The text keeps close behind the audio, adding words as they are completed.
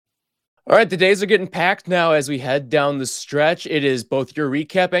All right, the days are getting packed now as we head down the stretch. It is both your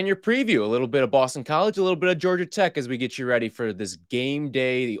recap and your preview. A little bit of Boston College, a little bit of Georgia Tech as we get you ready for this game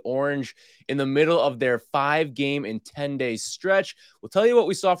day. The Orange in the middle of their 5-game and 10-day stretch. We'll tell you what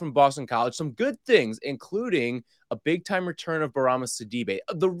we saw from Boston College. Some good things, including a big-time return of Barama Sidibe.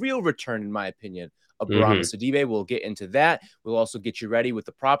 The real return, in my opinion, of Barama Sidibe. We'll get into that. We'll also get you ready with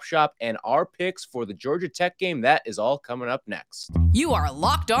the prop shop and our picks for the Georgia Tech game. That is all coming up next. You are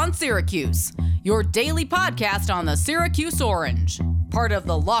Locked On Syracuse, your daily podcast on the Syracuse Orange, part of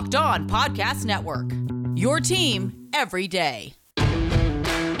the Locked On Podcast Network, your team every day.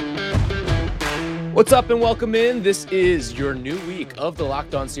 What's up and welcome in. This is your new week of the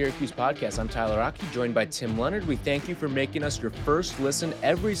Locked On Syracuse podcast. I'm Tyler Rocky, joined by Tim Leonard. We thank you for making us your first listen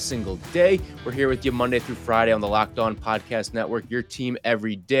every single day. We're here with you Monday through Friday on the Locked On Podcast Network, your team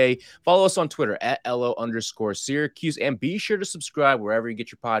every day. Follow us on Twitter at @LO_Syracuse, and be sure to subscribe wherever you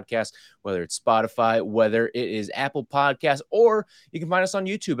get your podcasts, whether it's Spotify, whether it is Apple Podcasts, or you can find us on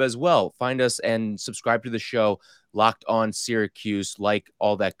YouTube as well. Find us and subscribe to the show, Locked On Syracuse, like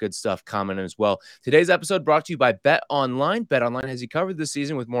all that good stuff, comment as well. Today's episode brought to you by BetOnline. BetOnline has you covered this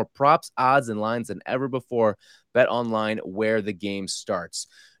season with more props, odds, and lines than ever before. BetOnline, where the game starts.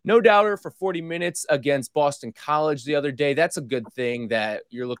 No doubter for 40 minutes against Boston College the other day. That's a good thing that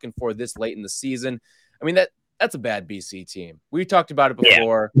you're looking for this late in the season. I mean, that's a bad BC team. We talked about it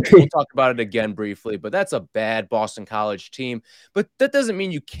before. Yeah. We'll talk about it again briefly, but that's a bad Boston College team. But that doesn't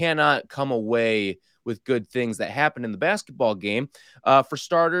mean you cannot come away with good things that happen in the basketball game. For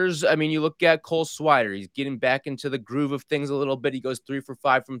starters, I mean, you look at Cole Swider. He's getting back into the groove of things a little bit. He goes 3 for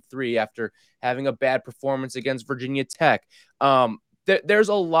 5 from 3 after having a bad performance against Virginia Tech. There's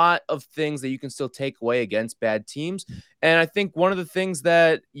a lot of things that you can still take away against bad teams. And I think one of the things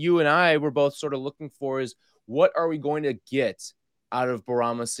that you and I were both sort of looking for is, what are we going to get out of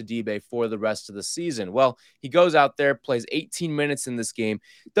Barama Sidibe for the rest of the season? Well, he goes out there, plays 18 minutes in this game,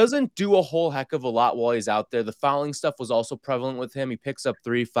 doesn't do a whole heck of a lot while he's out there. The fouling stuff was also prevalent with him. He picks up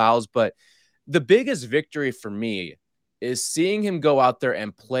 3 fouls, but the biggest victory for me is seeing him go out there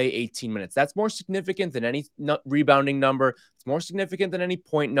and play 18 minutes. That's more significant than any rebounding number. It's more significant than any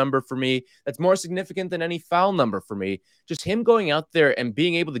point number for me. That's more significant than any foul number for me. Just him going out there and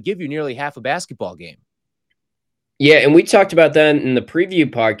being able to give you nearly half a basketball game. Yeah, and we talked about that in the preview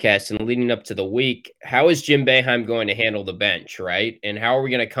podcast and leading up to the week. How is Jim Boeheim going to handle the bench, right? And how are we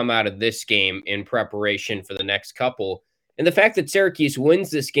going to come out of this game in preparation for the next couple? And the fact that Syracuse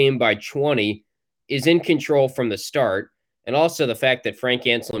wins this game by 20, is in control from the start, and also the fact that Frank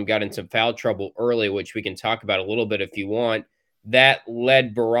Anselem got in some foul trouble early, which we can talk about a little bit if you want, that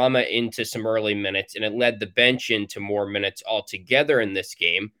led Barama into some early minutes, and it led the bench into more minutes altogether in this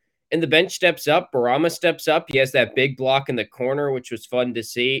game. And the bench steps up. Barama steps up. He has that big block in the corner, which was fun to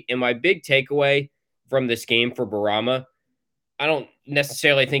see. And my big takeaway from this game for Barama, I don't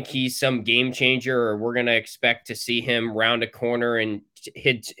necessarily think he's some game changer, or we're going to expect to see him round a corner and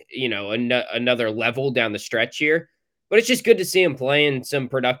hit, another level down the stretch here. But it's just good to see him playing some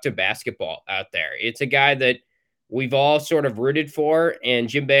productive basketball out there. It's a guy that we've all sort of rooted for. And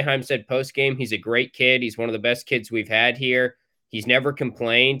Jim Boeheim said post-game, he's a great kid. He's one of the best kids we've had here. He's never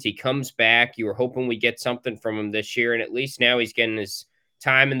complained. He comes back. You were hoping we get something from him this year, and at least now he's getting his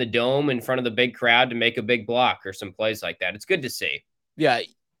time in the dome in front of the big crowd to make a big block or some plays like that. It's good to see. Yeah,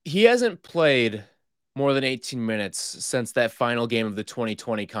 he hasn't played more than 18 minutes since that final game of the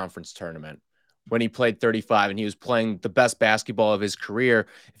 2020 conference tournament when he played 35, and he was playing the best basketball of his career.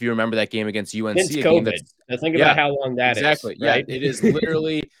 If you remember that game against UNC. Since COVID. Now think about how long that is. Exactly. Right? Yeah, it is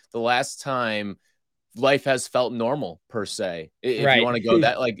literally the last time life has felt normal, per se. If you want to go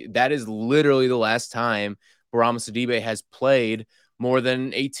that is literally the last time Barama Sidibe has played more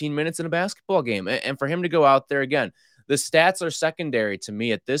than 18 minutes in a basketball game. And for him to go out there again, the stats are secondary to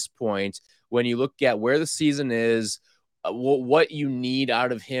me at this point. When you look at where the season is, what you need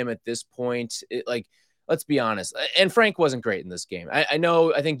out of him at this point, let's be honest. And Frank wasn't great in this game. I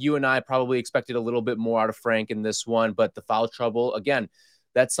think you and I probably expected a little bit more out of Frank in this one, but the foul trouble, again,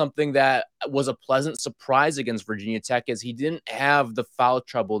 that's something that was a pleasant surprise against Virginia Tech, as he didn't have the foul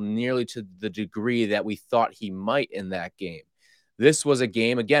trouble nearly to the degree that we thought he might in that game. This was a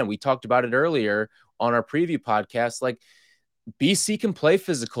game, again, we talked about it earlier on our preview podcast, like BC can play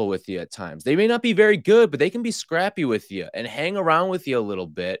physical with you at times. They may not be very good, but they can be scrappy with you and hang around with you a little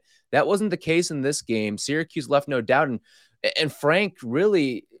bit. That wasn't the case in this game. Syracuse left no doubt. And Frank,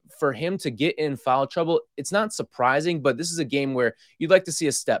 really, for him to get in foul trouble, it's not surprising, but this is a game where you'd like to see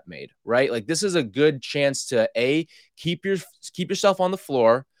a step made, right? Like, this is a good chance to keep yourself on the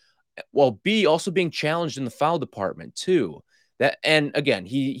floor, while B, also being challenged in the foul department too. And again,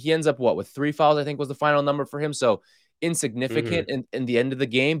 he ends up with 3 fouls, I think was the final number for him. So insignificant in the end of the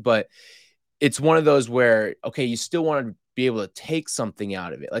game, but it's one of those where, okay, you still want to be able to take something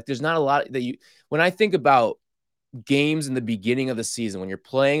out of it. Like there's not a lot that when I think about games in the beginning of the season, when you're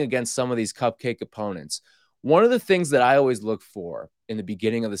playing against some of these cupcake opponents, one of the things that I always look for in the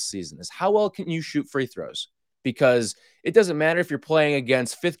beginning of the season is how well can you shoot free throws? Because it doesn't matter if you're playing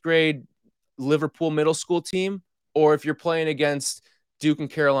against 5th grade Liverpool middle school team or if you're playing against Duke and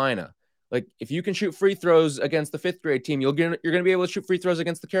Carolina. Like if you can shoot free throws against the 5th grade team, you're going to be able to shoot free throws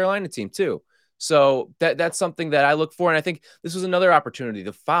against the Carolina team too. So that's something that I look for. And I think this was another opportunity,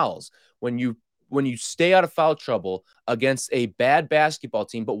 the fouls. When you stay out of foul trouble against a bad basketball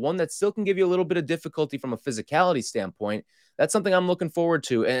team, but one that still can give you a little bit of difficulty from a physicality standpoint, that's something I'm looking forward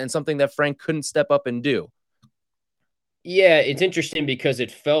to and something that Frank couldn't step up and do. Yeah, it's interesting because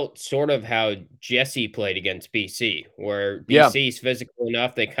it felt sort of how Jesse played against BC, where Yeah. BC's physical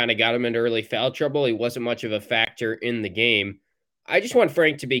enough, they kind of got him into early foul trouble. He wasn't much of a factor in the game. I just want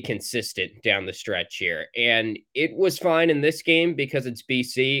Frank to be consistent down the stretch here. And it was fine in this game because it's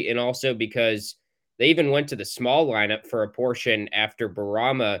BC and also because they even went to the small lineup for a portion after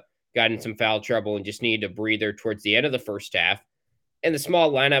Barama got in some foul trouble and just needed a breather towards the end of the first half. And the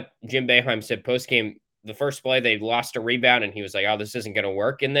small lineup, Jim Boeheim said post-game, the first play, they lost a rebound, and he was like, oh, this isn't going to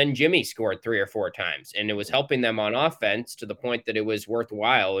work. And then Jimmy scored 3 or 4 times, and it was helping them on offense to the point that it was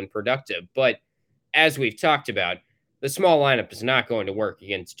worthwhile and productive. But as we've talked about, the small lineup is not going to work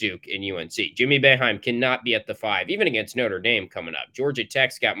against Duke and UNC. Jimmy Boeheim cannot be at the 5, even against Notre Dame coming up. Georgia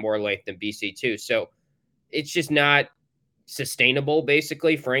Tech's got more length than BC too. So it's just not sustainable,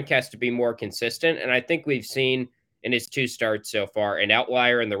 basically. Frank has to be more consistent, and I think we've seen – in his 2 starts so far, an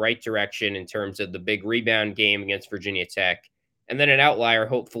outlier in the right direction in terms of the big rebound game against Virginia Tech, and then an outlier,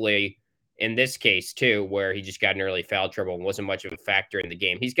 hopefully, in this case, too, where he just got in early foul trouble and wasn't much of a factor in the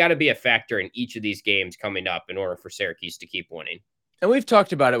game. He's got to be a factor in each of these games coming up in order for Syracuse to keep winning. And we've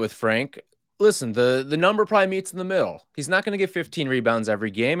talked about it with Frank. Listen, the number probably meets in the middle. He's not going to get 15 rebounds every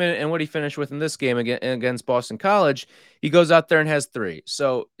game. And what he finished with in this game against Boston College, he goes out there and has 3.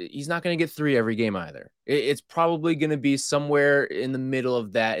 So he's not going to get 3 every game either. It's probably going to be somewhere in the middle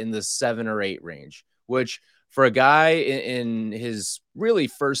of that, in the 7 or 8 range, which for a guy in his really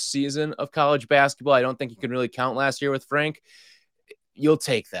first season of college basketball, I don't think you can really count last year with Frank. You'll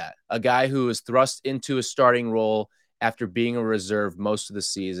take that. A guy who was thrust into a starting role after being a reserve most of the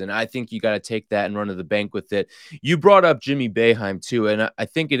season. I think you got to take that and run to the bank with it. You brought up Jimmy Boeheim too, and I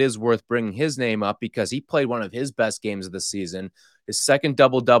think it is worth bringing his name up because he played one of his best games of the season, his second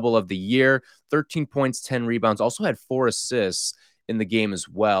double-double of the year, 13 points, 10 rebounds, also had 4 assists in the game as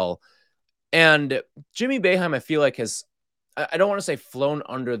well. And Jimmy Boeheim, I feel like I don't want to say flown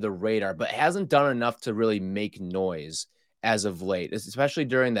under the radar, but hasn't done enough to really make noise as of late, especially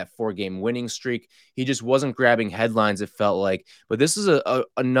during that 4-game winning streak. He just wasn't grabbing headlines, it felt like. But this is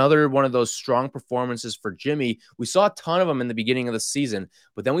another one of those strong performances for Jimmy. We saw a ton of them in the beginning of the season,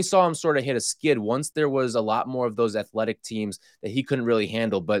 but then we saw him sort of hit a skid once there was a lot more of those athletic teams that he couldn't really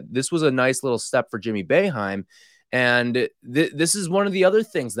handle. But this was a nice little step for Jimmy Boeheim. And this is one of the other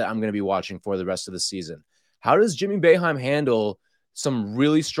things that I'm going to be watching for the rest of the season. How does Jimmy Boeheim handle some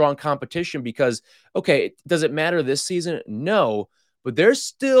really strong competition? Because, okay, does it matter this season? No, but there's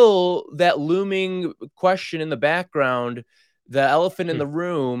still that looming question in the background, the elephant in the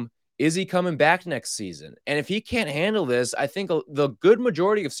room. Is he coming back next season? And if he can't handle this, I think the good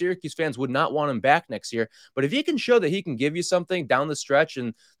majority of Syracuse fans would not want him back next year. But if he can show that he can give you something down the stretch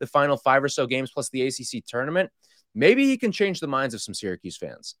in the final 5 or so games plus the ACC tournament, maybe he can change the minds of some Syracuse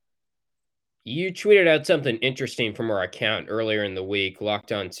fans. You tweeted out something interesting from our account earlier in the week,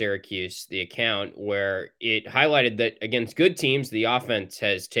 Locked On Syracuse, the account, where it highlighted that against good teams, the offense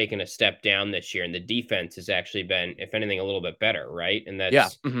has taken a step down this year, and the defense has actually been, if anything, a little bit better, right? And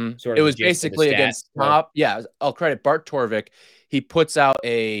that's sort of it was basically against top. Yeah, I'll credit Bart Torvik. He puts out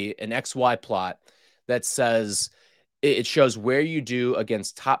an XY plot that says it shows where you do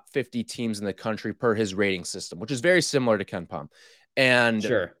against top 50 teams in the country per his rating system, which is very similar to KenPom. And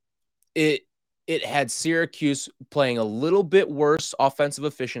sure, it had Syracuse playing a little bit worse offensive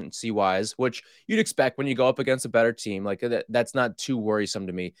efficiency-wise, which you'd expect when you go up against a better team. Like that's not too worrisome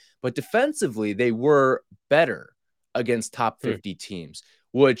to me. But defensively, they were better against top 50 teams,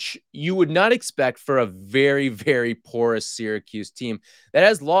 which you would not expect for a very, very porous Syracuse team that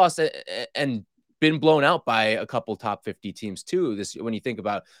has lost and been blown out by a couple top 50 teams too. This, when you think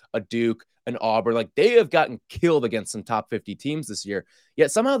about a Duke, an Auburn, like they have gotten killed against some top 50 teams this year.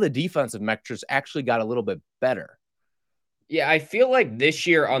 Yet somehow the defensive metrics actually got a little bit better. Yeah, I feel like this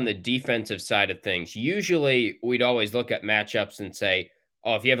year on the defensive side of things, usually we'd always look at matchups and say,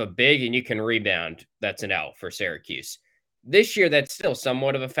 oh, if you have a big and you can rebound, that's an L for Syracuse. This year, that's still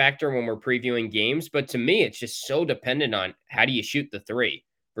somewhat of a factor when we're previewing games, but to me, it's just so dependent on how do you shoot the three.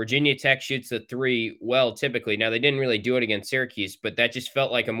 Virginia Tech shoots the three well, typically. Now, they didn't really do it against Syracuse, but that just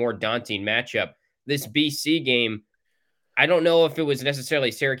felt like a more daunting matchup. This BC game, I don't know if it was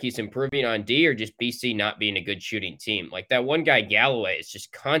necessarily Syracuse improving on D or just BC not being a good shooting team. Like that one guy, Galloway, is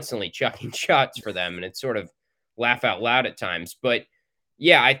just constantly chucking shots for them, and it's sort of laugh out loud at times. But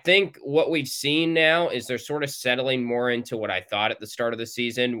yeah, I think what we've seen now is they're sort of settling more into what I thought at the start of the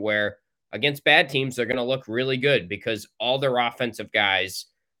season, where against bad teams, they're going to look really good because all their offensive guys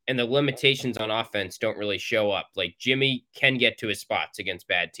and the limitations on offense don't really show up. Like Jimmy can get to his spots against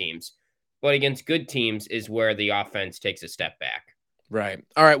bad teams, but against good teams is where the offense takes a step back. Right.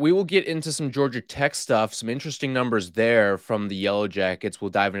 All right. We will get into some Georgia Tech stuff, some interesting numbers there from the Yellow Jackets.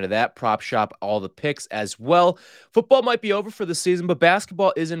 We'll dive into that, prop shop, all the picks as well. Football might be over for the season, but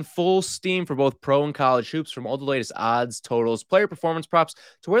basketball is in full steam for both pro and college hoops. From all the latest odds, totals, player performance props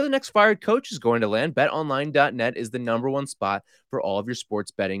to where the next fired coach is going to land, betonline.net is the #1 spot for all of your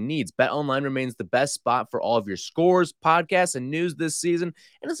sports betting needs. BetOnline remains the best spot for all of your scores, podcasts, and news this season.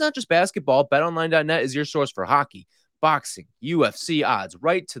 And it's not just basketball. BetOnline.net is your source for hockey, boxing, UFC odds,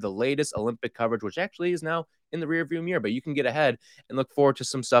 right to the latest Olympic coverage, which actually is now in the rearview mirror, but you can get ahead and look forward to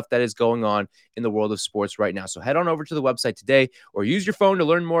some stuff that is going on in the world of sports right now. So head on over to the website today or use your phone to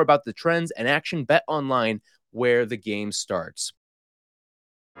learn more about the trends and action. Bet online where the game starts.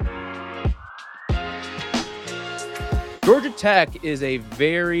 Georgia Tech is a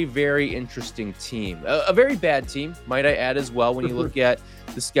very, very interesting team. A very bad team, might I add as well, when you look at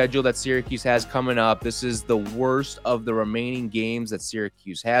the schedule that Syracuse has coming up. This is the worst of the remaining games that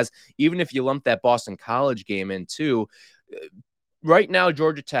Syracuse has, even if you lump that Boston College game in too. Right now,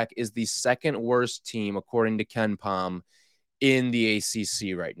 Georgia Tech is the second worst team, according to KenPom, in the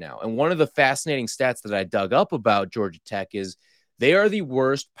ACC right now. And one of the fascinating stats that I dug up about Georgia Tech is they are the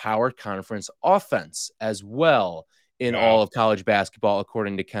worst power conference offense as well in all of college basketball,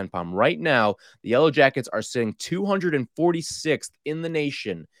 according to KenPom. Right now, the Yellow Jackets are sitting 246th in the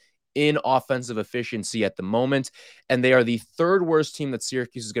nation in offensive efficiency at the moment, and they are the third worst team that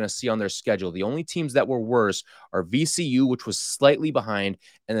Syracuse is going to see on their schedule. The only teams that were worse are VCU, which was slightly behind,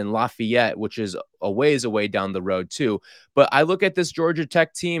 and then Lafayette, which is a ways away down the road too. But I look at this Georgia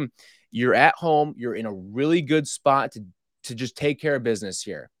Tech team, you're at home, you're in a really good spot to just take care of business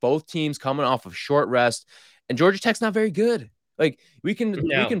here. Both teams coming off of short rest. And Georgia Tech's not very good. Like we can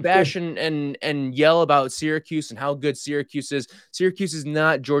bash and yell about Syracuse and how good Syracuse is. Syracuse is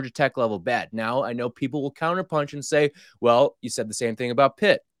not Georgia Tech level bad. Now I know people will counterpunch and say, "Well, you said the same thing about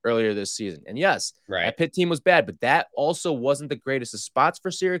Pitt earlier this season." And yes, that Pitt team was bad, but that also wasn't the greatest of spots for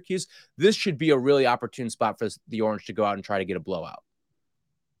Syracuse. This should be a really opportune spot for the Orange to go out and try to get a blowout.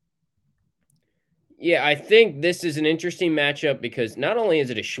 Yeah, I think this is an interesting matchup because not only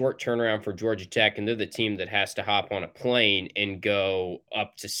is it a short turnaround for Georgia Tech, and they're the team that has to hop on a plane and go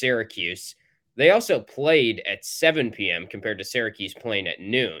up to Syracuse, they also played at 7 p.m. compared to Syracuse playing at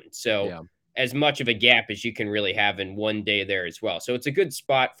noon. So as much of a gap as you can really have in one day there as well. So it's a good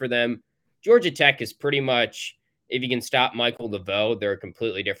spot for them. Georgia Tech is pretty much, if you can stop Michael DeVoe, they're a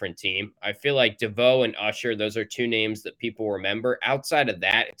completely different team. I feel like DeVoe and Usher, those are two names that people remember. Outside of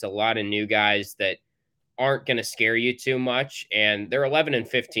that, it's a lot of new guys that aren't going to scare you too much. And they're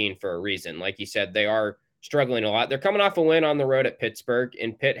 11-15 for a reason. Like you said, they are struggling a lot. They're coming off a win on the road at Pittsburgh,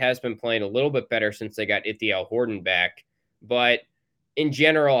 and Pitt has been playing a little bit better since they got Ithiel Horton back. But in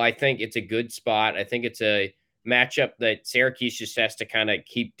general, I think it's a good spot. I think it's a matchup that Syracuse just has to kind of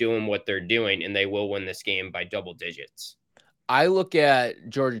keep doing what they're doing, and they will win this game by double digits. I look at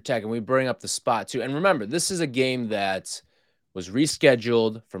Georgia Tech, and we bring up the spot too. And remember, this is a game that was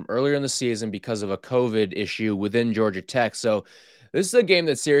rescheduled from earlier in the season because of a COVID issue within Georgia Tech. So this is a game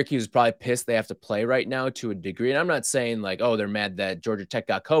that Syracuse is probably pissed they have to play right now to a degree. And I'm not saying like, oh, they're mad that Georgia Tech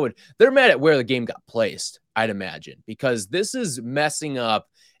got COVID. They're mad at where the game got placed, I'd imagine, because this is messing up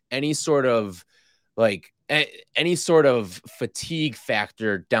any sort of fatigue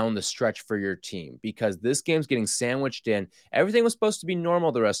factor down the stretch for your team, because this game's getting sandwiched in. Everything was supposed to be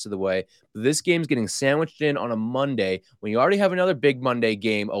normal the rest of the way, but this game's getting sandwiched in on a Monday when you already have another big Monday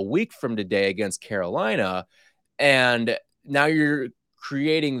game a week from today against Carolina. And now you're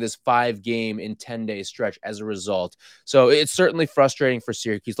creating this 5-game in 10-day stretch as a result. So it's certainly frustrating for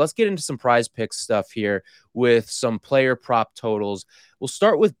Syracuse. Let's get into some prize picks stuff here with some player prop totals. We'll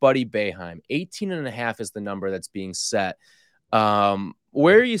start with Buddy Boeheim. 18.5 is the number that's being set.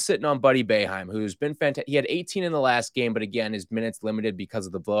 Where are you sitting on Buddy Boeheim, who's been fantastic? He had 18 in the last game, but again, his minutes limited because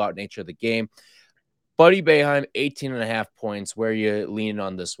of the blowout nature of the game. Buddy Boeheim, 18.5 points. Where are you leaning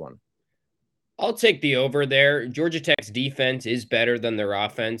on this one? I'll take the over there. Georgia Tech's defense is better than their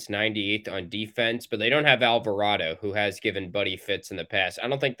offense, 98th on defense, but they don't have Alvarado, who has given Buddy fits in the past. I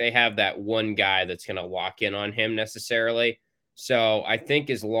don't think they have that one guy that's going to lock in on him necessarily. So I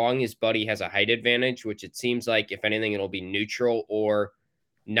think as long as Buddy has a height advantage, which it seems like, if anything, it'll be neutral or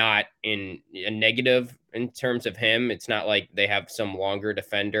not in a negative in terms of him. It's not like they have some longer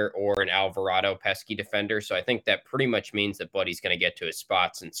defender or an Alvarado pesky defender. So I think that pretty much means that Buddy's going to get to his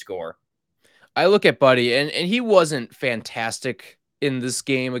spots and score. I look at Buddy, and he wasn't fantastic in this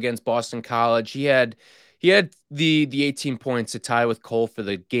game against Boston College. He had the 18 points to tie with Cole for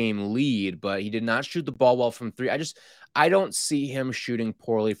the game lead, but he did not shoot the ball well from three. I don't see him shooting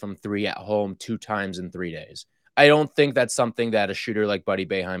poorly from three at home 2 times in 3 days. I don't think that's something that a shooter like Buddy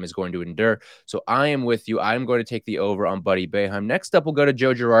Boeheim is going to endure. So I am with you. I'm going to take the over on Buddy Boeheim. Next up, we'll go to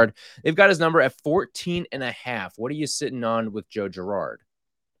Joe Girard. They've got his number at 14.5. What are you sitting on with Joe Girard?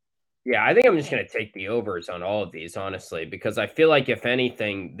 Yeah, I think I'm just going to take the overs on all of these, honestly, because I feel like, if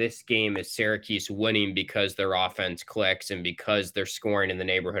anything, this game is Syracuse winning because their offense clicks and because they're scoring in the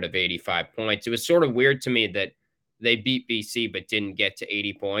neighborhood of 85 points. It was sort of weird to me that they beat BC but didn't get to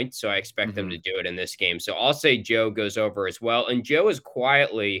 80 points, so I expect them to do it in this game. So I'll say Joe goes over as well. And Joe is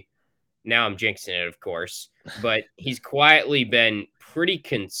quietly, now I'm jinxing it, of course, but he's quietly been pretty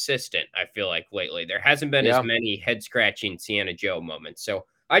consistent, I feel like, lately. There hasn't been as many head-scratching Sienna Joe moments. So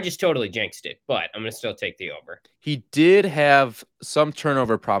I just totally jinxed it, but I'm going to still take the over. He did have some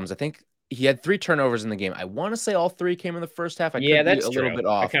turnover problems. I think he had 3 turnovers in the game. I want to say all 3 came in the first half. That's a little bit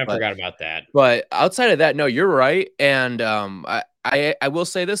off. I kind of forgot about that. But outside of that, no, you're right. And I will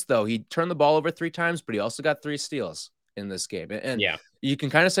say this, though. He turned the ball over 3 times, but he also got 3 steals in this game. And you can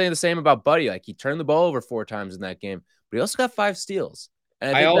kind of say the same about Buddy. Like, he turned the ball over 4 times in that game, but he also got 5 steals.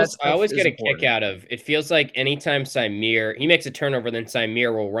 And I always get a kick out of it. Feels like anytime he makes a turnover, then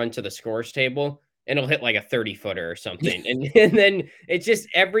Symir will run to the scores table and he'll hit like a 30-footer or something. and then it's just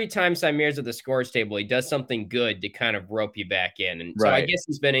every time Symir's at the scores table, he does something good to kind of rope you back in. And so I guess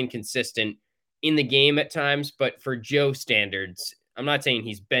he's been inconsistent in the game at times, but for Joe standards, I'm not saying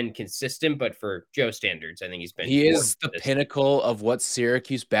he's been consistent, but for Joe standards, I think he's been. He is the pinnacle of what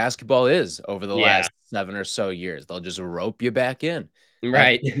Syracuse basketball is over the last 7 or so years. They'll just rope you back in.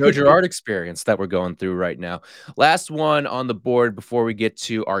 Right. Joe Girard experience that we're going through right now. Last one on the board before we get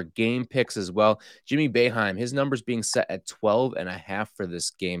to our game picks as well. Jimmy Boeheim, his number's being set at 12.5 for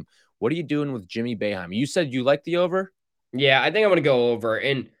this game. What are you doing with Jimmy Boeheim? You said you like the over? Yeah, I think I'm going to go over.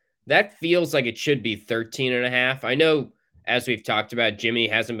 And that feels like it should be 13.5. I know, as we've talked about, Jimmy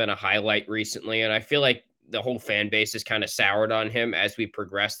hasn't been a highlight recently, and I feel like the whole fan base is kind of soured on him as we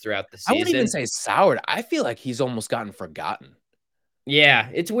progress throughout the season. I wouldn't even say soured. I feel like he's almost gotten forgotten. Yeah,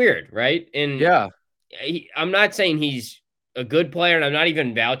 it's weird, right? And I'm not saying he's a good player, and I'm not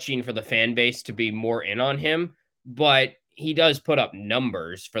even vouching for the fan base to be more in on him, but he does put up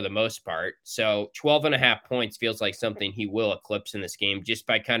numbers for the most part. So 12.5 points feels like something he will eclipse in this game just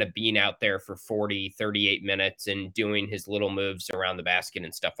by kind of being out there for 40, 38 minutes and doing his little moves around the basket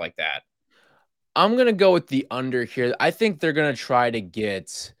and stuff like that. I'm going to go with the under here. I think they're going to try to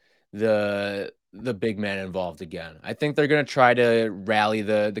get the big man involved again. I think they're going to try to rally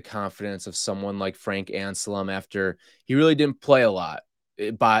the confidence of someone like Frank Anselem after he really didn't play a lot,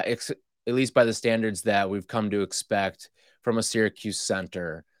 at least by the standards that we've come to expect from a Syracuse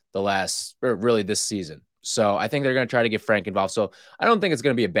center really this season. So I think they're going to try to get Frank involved. So I don't think it's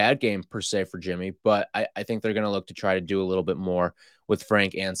going to be a bad game per se for Jimmy, but I think they're going to look to try to do a little bit more with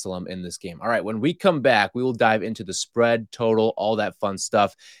Frank Anselem in this game. All right, when we come back, we will dive into the spread, total, all that fun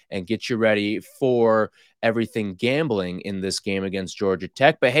stuff, and get you ready for everything gambling in this game against Georgia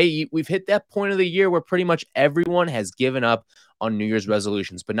Tech. But hey, we've hit that point of the year where pretty much everyone has given up on New Year's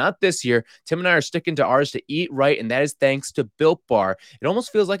resolutions, but not this year. Tim and I are sticking to ours to eat right, and that is thanks to Built Bar. It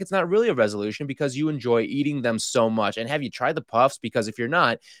almost feels like it's not really a resolution because you enjoy eating them so much. And have you tried the Puffs? Because if you're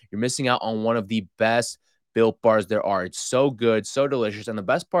not, you're missing out on one of the best Built Bars there are. It's so good, so delicious, and the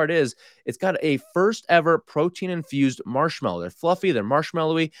best part is it's got a first ever protein infused marshmallow. They're fluffy, they're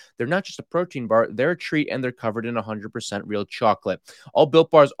marshmallowy, they're not just a protein bar, they're a treat, and they're covered in 100% real chocolate. All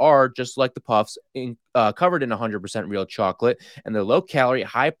Built Bars are, just like the Puffs, covered in 100% real chocolate, and they're low calorie,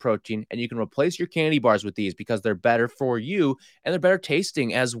 high protein, and you can replace your candy bars with these because they're better for you and they're better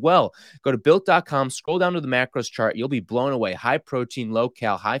tasting as well. Go to built.com, scroll down to the macros chart. You'll be blown away. High protein, low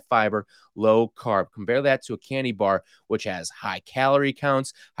cal, high fiber, low carb. Compare that to a candy bar, which has high calorie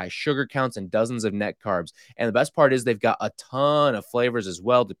counts, high sugar counts, and dozens of net carbs. And the best part is they've got a ton of flavors as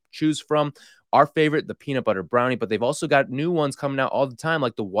well to choose from. Our favorite, the peanut butter brownie, but they've also got new ones coming out all the time,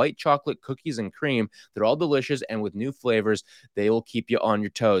 like the white chocolate cookies and cream. They're all delicious, and with new flavors, they will keep you on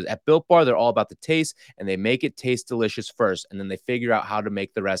your toes. At Built Bar, they're all about the taste, and they make it taste delicious first, and then they figure out how to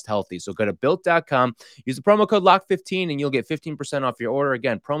make the rest healthy. So go to Built.com, use the promo code LOCK15, and you'll get 15% off your order.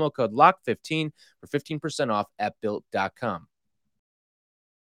 Again, promo code LOCK15 for 15% off at Built.com.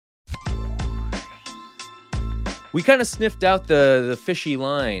 We kind of sniffed out the fishy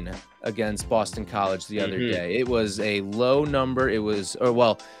line against Boston College the other day. It was a low number. It was,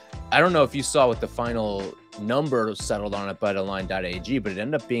 I don't know if you saw what the final number settled on at BetOnline.ag, but it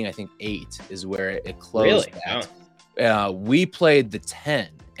ended up being, I think, 8 is where it closed at. Oh. We played the 10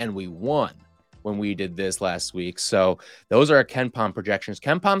 and we won when we did this last week. So those are our KenPom projections.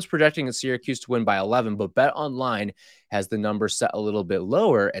 KenPom's projecting Syracuse to win by 11, but BetOnline has the number set a little bit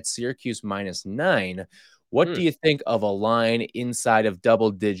lower at Syracuse -9. What do you think of a line inside of double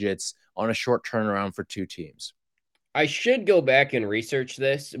digits on a short turnaround for two teams? I should go back and research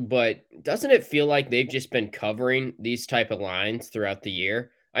this, but doesn't it feel like they've just been covering these type of lines throughout the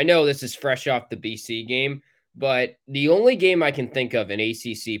year? I know this is fresh off the BC game, but the only game I can think of in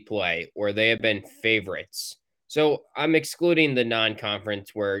ACC play where they have been favorites. So I'm excluding the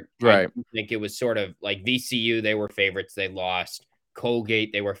non-conference where I think it was sort of like VCU, they were favorites, they lost.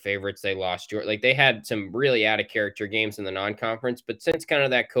 Colgate, they were favorites, they lost. Like they had some really out of character games in the non-conference, but since kind of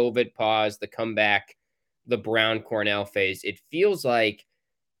that COVID pause, the comeback, the Brown Cornell phase, it feels like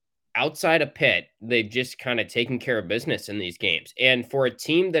outside of Pitt, they've just kind of taken care of business in these games. And for a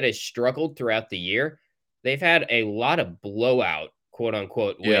team that has struggled throughout the year, they've had a lot of blowout, quote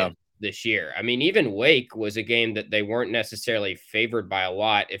unquote, wins this year. I mean, even Wake was a game that they weren't necessarily favored by a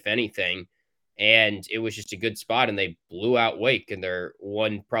lot, if anything. And it was just a good spot, and they blew out Wake in their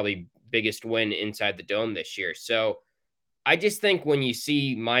one probably biggest win inside the Dome this year. So I just think when you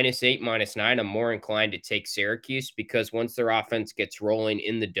see -8, -9, I'm more inclined to take Syracuse because once their offense gets rolling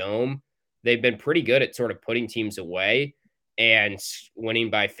in the Dome, they've been pretty good at sort of putting teams away and winning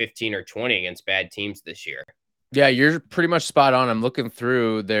by 15 or 20 against bad teams this year. Yeah, you're pretty much spot on. I'm looking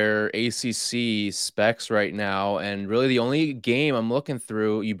through their ACC specs right now, and really the only game I'm looking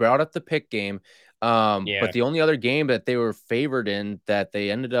through, you brought up the Pitt game, but the only other game that they were favored in that they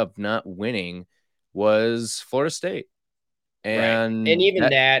ended up not winning was Florida State. And even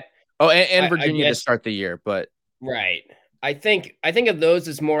that and Virginia to start the year, but I think of those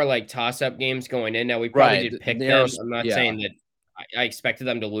as more like toss-up games going in. Now we probably did pick them. I'm not saying that I expected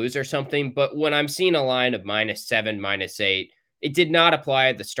them to lose or something, but when I'm seeing a line of -7, -8, it did not apply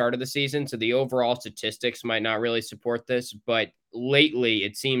at the start of the season, so the overall statistics might not really support this, but lately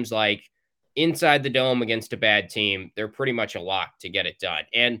it seems like inside the Dome against a bad team, they're pretty much a lock to get it done.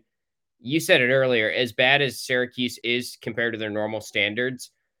 And you said it earlier, as bad as Syracuse is compared to their normal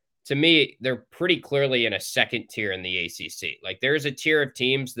standards, to me, they're pretty clearly in a second tier in the ACC. Like there's a tier of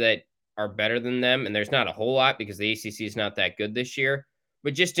teams that are better than them, and there's not a whole lot because the ACC is not that good this year.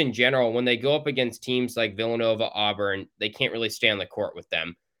 But just in general, when they go up against teams like Villanova, Auburn, they can't really stay on the court with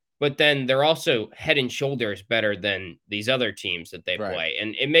them. But then they're also head and shoulders better than these other teams that they play.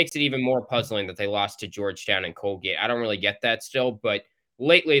 And it makes it even more puzzling that they lost to Georgetown and Colgate. I don't really get that still, but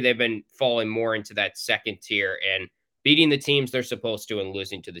lately they've been falling more into that second tier and beating the teams they're supposed to and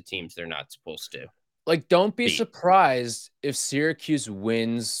losing to the teams they're not supposed to. Like, don't be surprised if Syracuse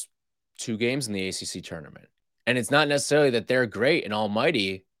wins 2 games in the ACC tournament. And it's not necessarily that they're great and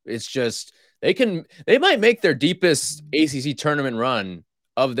almighty. It's just they might make their deepest ACC tournament run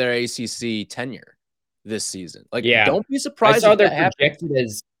of their ACC tenure this season. Like, don't be surprised. I saw they're projected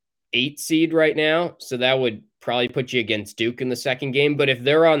as 8 seed right now, so that would probably put you against Duke in the second game. But if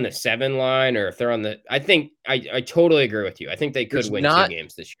they're on the 7 line, or if they're on I think I totally agrre with you. I think they could win 2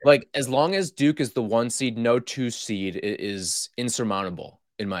 games this year. Like, as long as Duke is the 1 seed, no 2 seed is insurmountable,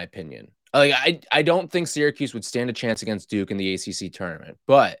 in my opinion. Like, I don't think Syracuse would stand a chance against Duke in the ACC tournament,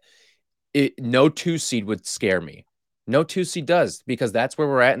 but no 2 seed would scare me. No 2 seed does, because that's where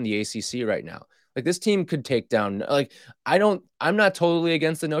we're at in the ACC right now. Like, this team could take down, like, I'm not totally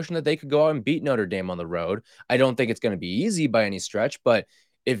against the notion that they could go out and beat Notre Dame on the road. I don't think it's going to be easy by any stretch, but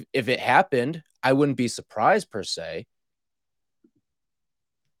if it happened, I wouldn't be surprised per se.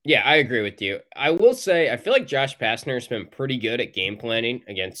 Yeah, I agree with you. I will say I feel like Josh Pastner's been pretty good at game planning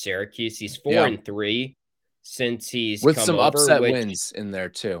against Syracuse. He's four Yeah. and three since he's With come some over, upset which wins in there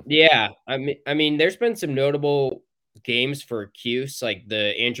too. yeah, I mean, there's been some notable games for Cuse, like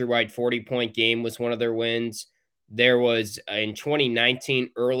the Andrew White 40-point game was one of their wins. There was in 2019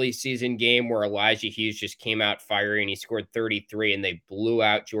 early season game where Elijah Hughes just came out firing. He scored 33 and they blew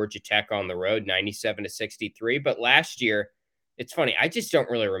out Georgia Tech on the road 97-63. But last year, it's funny, I just don't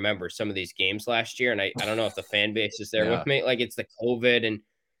really remember some of these games last year. And I don't know if the fan base is there Yeah. with me. Like it's the COVID and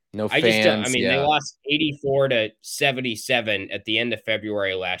No I just don't. I fans. mean, they Yeah. lost 84-77 at the end of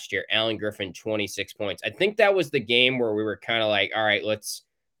February last year. Allen Griffin, 26 points. I think that was the game where we were kind of like, all right, let's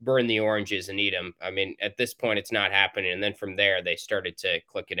burn the oranges and eat them. I mean, at this point, it's not happening. And then from there, they started to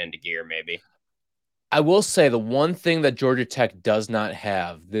click it into gear, maybe. I will say the one thing that Georgia Tech does not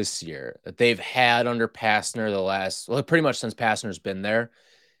have this year that they've had under Pastner pretty much since Pastner's been there,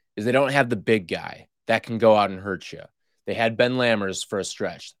 is they don't have the big guy that can go out and hurt you. They had Ben Lammers for a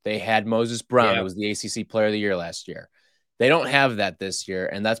stretch. They had Moses Brown, who Yeah. was the ACC Player of the Year last year. They don't have that this year,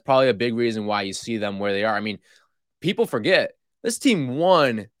 and that's probably a big reason why you see them where they are. I mean, people forget this team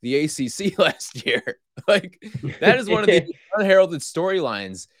won the ACC last year. Like that is one of the unheralded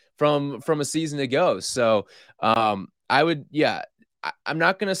storylines from a season ago. So I would, yeah, I'm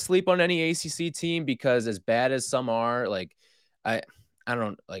not going to sleep on any ACC team because as bad as some are, like I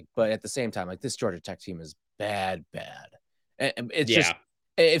don't like, but at the same time, like this Georgia Tech team is bad. And it's just,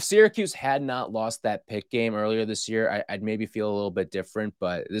 Yeah. if Syracuse had not lost that Pitt game earlier this year, I'd maybe feel a little bit different.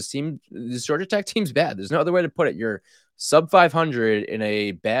 But this Georgia Tech team's bad. There's no other way to put it. You're sub 500 in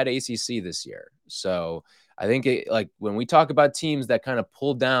a bad ACC this year. So I think like when we talk about teams that kind of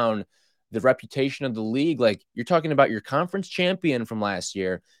pull down the reputation of the league, like you're talking about your conference champion from last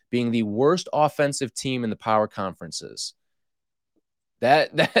year being the worst offensive team in the power conferences.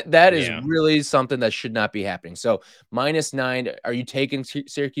 That is Yeah. really something that should not be happening. So -9, are you taking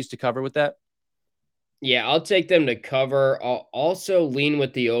Syracuse to cover with that? Yeah, I'll take them to cover. I'll also lean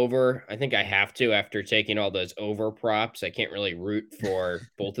with the over. I think I have to after taking all those over props. I can't really root for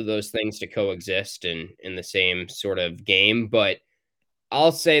both of those things to coexist in the same sort of game, but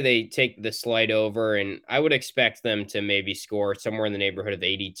I'll say they take the slight over, and I would expect them to maybe score somewhere in the neighborhood of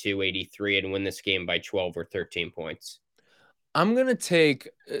 82, 83, and win this game by 12 or 13 points. I'm going to take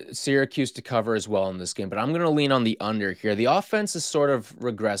Syracuse to cover as well in this game, but I'm going to lean on the under here. The offense is sort of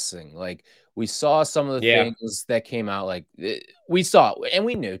regressing. Like we saw some of the Yeah. things that came out, like we saw, and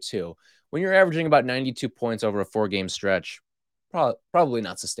we knew too, when you're averaging about 92 points over a 4-game stretch, probably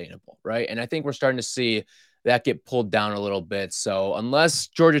not sustainable, right? And I think we're starting to see that get pulled down a little bit. So unless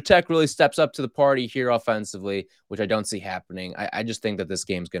Georgia Tech really steps up to the party here offensively, which I don't see happening, I just think that this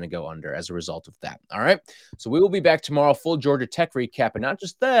game's going to go under as a result of that. All right. So we will be back tomorrow, full Georgia Tech recap. And not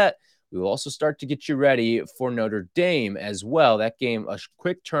just that, we will also start to get you ready for Notre Dame as well. That game, a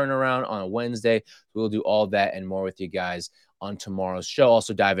quick turnaround on a Wednesday. We'll do all that and more with you guys on tomorrow's show.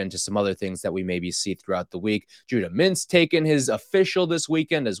 Also dive into some other things that we maybe see throughout the week. Judah Mintz taking his official this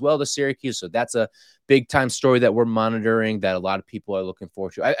weekend as well to Syracuse. So that's a big time story that we're monitoring that a lot of people are looking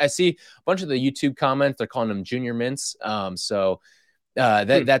forward to. I see a bunch of the YouTube comments. They're calling him Junior Mintz.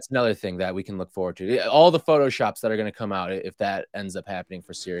 That's another thing that we can look forward to. All the Photoshops that are going to come out if that ends up happening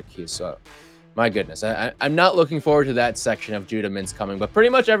for Syracuse. So my goodness, I'm not looking forward to that section of Judah Mintz coming, but pretty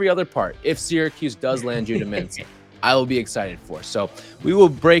much every other part, if Syracuse does land Judah Mintz, I will be excited for. So we will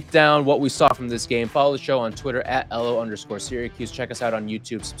break down what we saw from this game. Follow the show on Twitter at @LO_Syracuse. Check us out on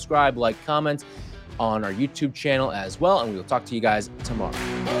YouTube. Subscribe, like, comment on our YouTube channel as well. And we will talk to you guys tomorrow.